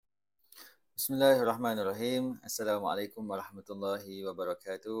Bismillahirrahmanirrahim. Assalamualaikum warahmatullahi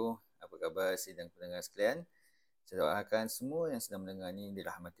wabarakatuh. Apa khabar sidang pendengar sekalian? Saya doakan semua yang sedang mendengar ini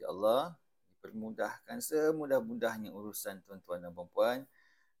dirahmati Allah, dipermudahkan semudah-mudahnya urusan tuan-tuan dan puan-puan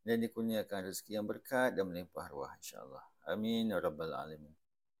dan dikurniakan rezeki yang berkat dan melimpah ruah insya-Allah. Amin ya rabbal alamin.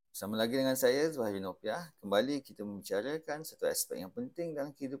 Bersama lagi dengan saya Zuhairi Nopiah, kembali kita membicarakan satu aspek yang penting dalam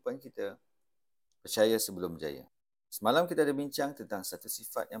kehidupan kita, percaya sebelum berjaya. Semalam kita ada bincang tentang satu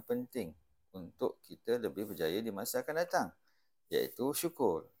sifat yang penting untuk kita lebih berjaya di masa akan datang, iaitu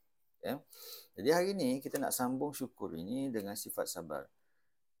syukur. Ya. Jadi hari ini kita nak sambung syukur ini dengan sifat sabar.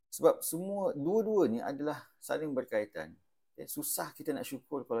 Sebab semua dua-dua ni adalah saling berkaitan. Ya, susah kita nak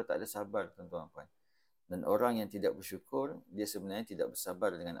syukur kalau tak ada sabar, tuan-tuan puan. Dan orang yang tidak bersyukur, dia sebenarnya tidak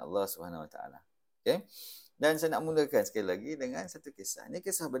bersabar dengan Allah SWT. Okay? Dan saya nak mulakan sekali lagi dengan satu kisah. Ini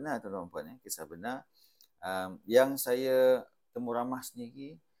kisah benar, tuan-tuan puan. Kisah benar yang saya temu ramah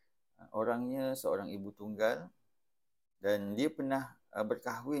sendiri. Orangnya seorang ibu tunggal dan dia pernah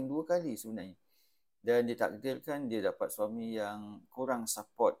berkahwin 2 kali sebenarnya. Dan ditakdirkan dia dapat suami yang kurang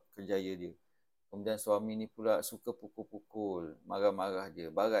support kerjaya dia. Kemudian suami ni pula suka pukul-pukul, marah-marah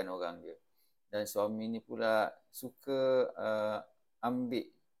dia, baran orang dia. Dan suami ni pula suka ambil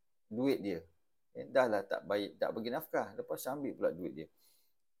duit dia. Dah lah tak baik, tak bagi nafkah, lepas ambil pula duit dia.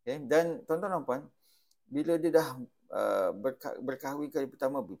 Okay? Dan tuan-tuan dan puan, bila dia dah berkahwin kali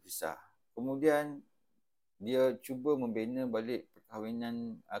pertama berpisah. Kemudian dia cuba membina balik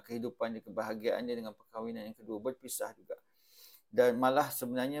perkahwinan, kehidupan dia, kebahagiaan dia dengan perkahwinan yang kedua, berpisah juga. Dan malah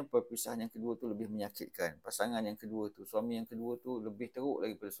sebenarnya perpisahan yang kedua tu lebih menyakitkan. Pasangan yang kedua tu, suami yang kedua tu lebih teruk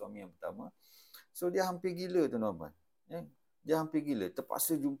lagi daripada suami yang pertama. So dia hampir gila tuan-tuan. Ya? Dia hampir gila.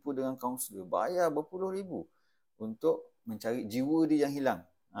 Terpaksa jumpa dengan kaunselor, bayar berpuluh ribu untuk mencari jiwa dia yang hilang.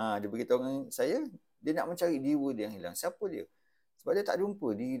 Dia beritahu dengan saya, dia nak mencari jiwa dia yang hilang. Siapa dia? Sebab dia tak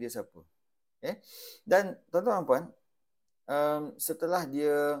jumpa diri dia siapa. Okay? Dan tuan-tuan dan puan, setelah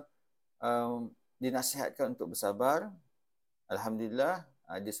dia dinasihatkan untuk bersabar, Alhamdulillah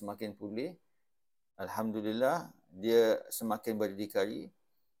dia semakin pulih. Alhamdulillah dia semakin berdikari.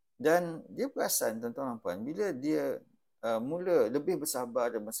 Dan dia perasan, tuan-tuan dan puan, bila dia mula lebih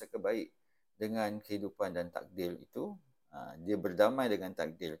bersabar dan bersangka baik dengan kehidupan dan takdir itu, dia berdamai dengan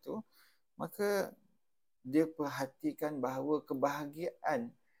takdir itu, maka dia perhatikan bahawa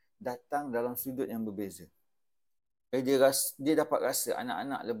kebahagiaan datang dalam sudut yang berbeza. Dia dapat rasa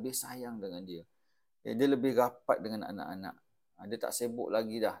anak-anak lebih sayang dengan dia. Dia lebih rapat dengan anak-anak. Dia tak sibuk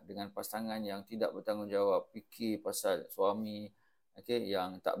lagi dah dengan pasangan yang tidak bertanggungjawab, fikir pasal suami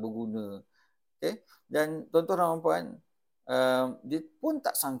yang tak berguna. Dan tuan-tuan dan puan, dia pun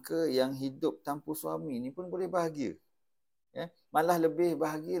tak sangka yang hidup tanpa suami ni pun boleh bahagia. Malah lebih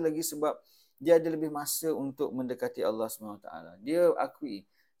bahagia lagi sebab dia ada lebih masa untuk mendekati Allah SWT. Dia akui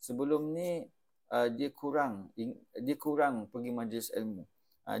sebelum ni dia kurang pergi majlis ilmu.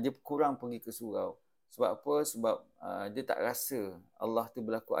 Dia kurang pergi ke surau. Sebab apa? Sebab dia tak rasa Allah tu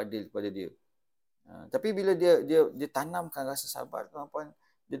berlaku adil kepada dia. Tapi bila dia tanamkan rasa sabar, tuan-tuan,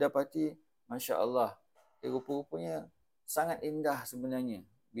 dia dapati masya-Allah, rupa-rupanya sangat indah sebenarnya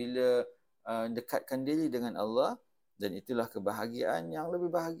bila dekatkan diri dengan Allah. Dan itulah kebahagiaan yang lebih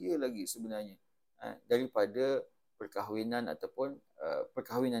bahagia lagi sebenarnya daripada perkahwinan ataupun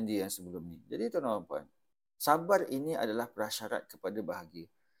perkahwinan dia yang sebelum ni. Jadi tuan-tuan dan puan, sabar ini adalah prasyarat kepada bahagia.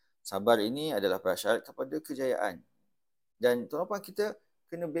 Sabar ini adalah prasyarat kepada kejayaan. Dan tuan-tuan dan puan, kita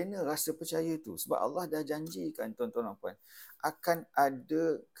kena bina rasa percaya tu. Sebab Allah dah janjikan, tuan-tuan dan puan, akan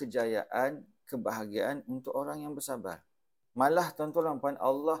ada kejayaan, kebahagiaan untuk orang yang bersabar. Malah tuan-tuan dan puan,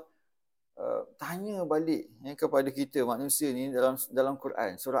 Allah tanya balik kepada kita manusia ni dalam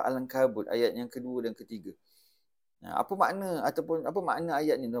Quran, surah Al-Ankabut ayat yang kedua dan ketiga. Apa makna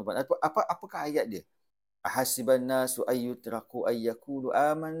ayat ni, tuan-tuan? Apakah ayat dia? Ahasiban nasu ayyutraku ayyakulu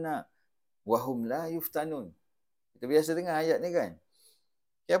amanna wa hum la yuftanun. Kita biasa dengar ayat ni kan?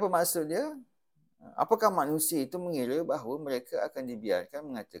 Apa maksud dia? Apakah manusia itu mengira bahawa mereka akan dibiarkan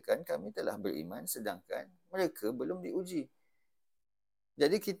mengatakan kami telah beriman sedangkan mereka belum diuji?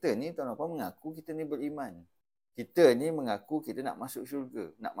 Jadi kita ni, tuan-tuan, mengaku kita ni beriman. Kita ni mengaku kita nak masuk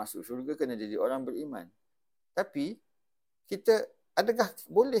syurga. Nak masuk syurga kena jadi orang beriman. Tapi, adakah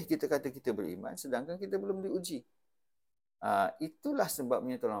boleh kita kata kita beriman sedangkan kita belum diuji? Itulah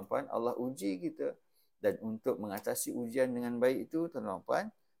sebabnya, tuan-tuan, Allah uji kita. Dan untuk mengatasi ujian dengan baik itu, tuan-tuan,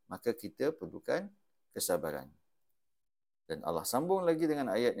 maka kita perlukan kesabaran. Dan Allah sambung lagi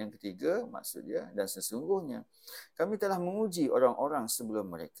dengan ayat yang ketiga, maksud dia, dan sesungguhnya kami telah menguji orang-orang sebelum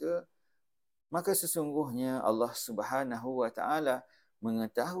mereka, maka sesungguhnya Allah Subhanahu wa taala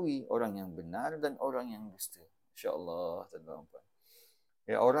mengetahui orang yang benar dan orang yang dusta. Insya-Allah, tuan-tuan.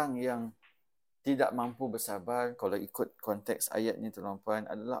 Orang yang tidak mampu bersabar, kalau ikut konteks ayat ni tuan-tuan,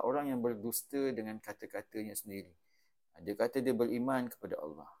 adalah orang yang berdusta dengan kata-katanya sendiri. Dia kata dia beriman kepada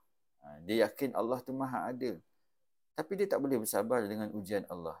Allah. Dia yakin Allah tu maha adil. Tapi dia tak boleh bersabar dengan ujian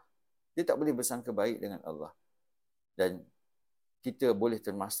Allah. Dia tak boleh bersangka baik dengan Allah. Dan kita boleh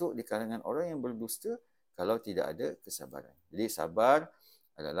termasuk di kalangan orang yang berdusta kalau tidak ada kesabaran. Jadi sabar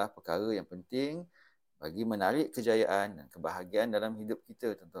adalah perkara yang penting bagi menarik kejayaan dan kebahagiaan dalam hidup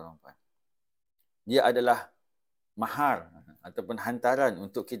kita, tuan-tuan dan puan. Dia adalah mahar ataupun hantaran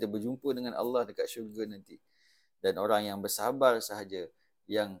untuk kita berjumpa dengan Allah dekat syurga nanti. Dan orang yang bersabar sahaja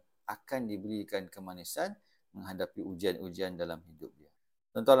yang akan diberikan kemanisan menghadapi ujian-ujian dalam hidup dia.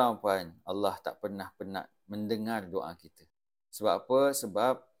 Tuan-tuan dan puan, Allah tak pernah penat mendengar doa kita. Sebab apa?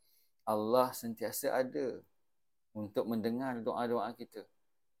 Sebab Allah sentiasa ada untuk mendengar doa-doa kita.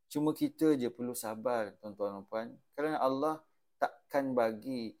 Cuma kita je perlu sabar, tuan-tuan dan puan. Kerana Allah takkan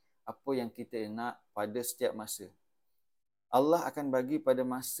bagi apa yang kita nak pada setiap masa. Allah akan bagi pada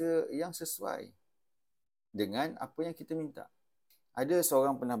masa yang sesuai dengan apa yang kita minta. Ada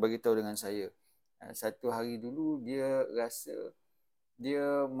seorang pernah beritahu dengan saya, satu hari dulu dia rasa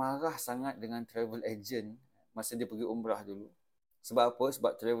dia marah sangat dengan travel agent masa dia pergi umrah dulu. Sebab apa?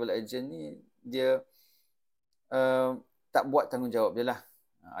 Sebab travel agent ni dia tak buat tanggungjawab dia lah.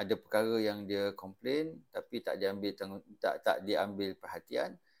 Ada perkara yang dia komplain tapi tak diambil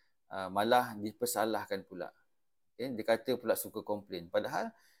perhatian, malah dipersalahkan pula. Okay? Dia kata pula suka komplain.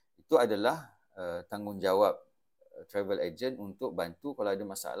 Padahal itu adalah tanggungjawab travel agent untuk bantu kalau ada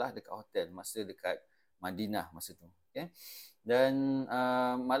masalah dekat hotel masa dekat Madinah masa tu. Okay? Dan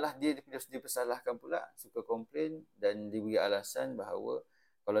malah dia dipersalahkan pula, suka komplain dan diberi alasan bahawa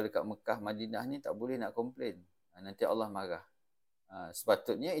kalau dekat Mekah Madinah ni tak boleh nak komplain. Nanti Allah marah.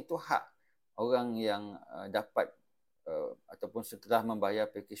 Sepatutnya itu hak orang yang dapat ataupun setelah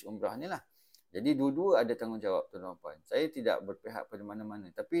membayar pakej umrah ni lah. Jadi dua-dua ada tanggungjawab, tuan-tuan dan puan. Saya tidak berpihak pada mana-mana.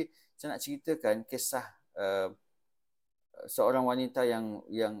 Tapi saya nak ceritakan kisah seorang wanita yang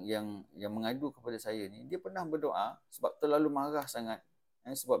mengadu kepada saya ni. Dia pernah berdoa sebab terlalu marah sangat.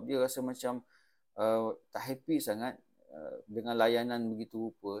 Sebab dia rasa macam tak happy sangat dengan layanan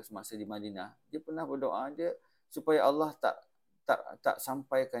begitu rupa semasa di Madinah. Dia pernah berdoa dia supaya Allah tak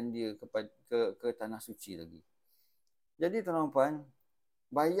sampaikan dia ke tanah suci lagi. Jadi tuan-tuan puan,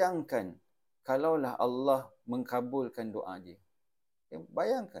 bayangkan kalaulah Allah mengkabulkan doa dia.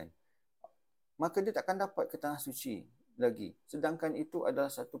 Bayangkan. Maka dia takkan dapat ke tanah suci lagi. Sedangkan itu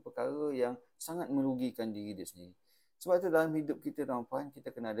adalah satu perkara yang sangat merugikan diri dia sendiri. Sebab itu dalam hidup kita tuan-tuan puan, kita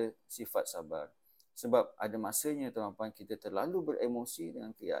kena ada sifat sabar. Sebab ada masanya tuan-tuan puan kita terlalu beremosi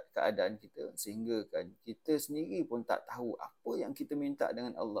dengan keadaan kita sehingga kan kita sendiri pun tak tahu apa yang kita minta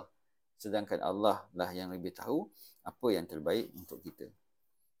dengan Allah. Sedangkan Allah lah yang lebih tahu apa yang terbaik untuk kita.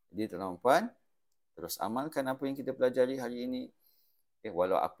 Jadi tuan-tuan puan, terus amalkan apa yang kita pelajari hari ini.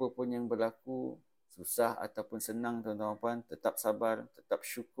 Walau apa pun yang berlaku, susah ataupun senang tuan-tuan puan, tetap sabar, tetap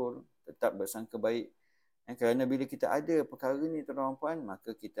syukur, tetap bersangka baik. Kerana bila kita ada perkara ni tuan-tuan puan,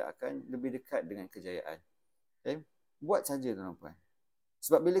 maka kita akan lebih dekat dengan kejayaan. Buat saja tuan-tuan puan.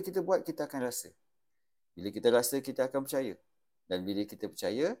 Sebab bila kita buat, kita akan rasa. Bila kita rasa, kita akan percaya. Dan bila kita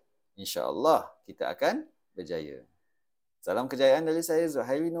percaya, insya-Allah kita akan berjaya. Salam kejayaan dari saya,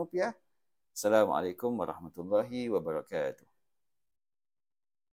 Zuhairi Nopiah. Assalamualaikum warahmatullahi wabarakatuh.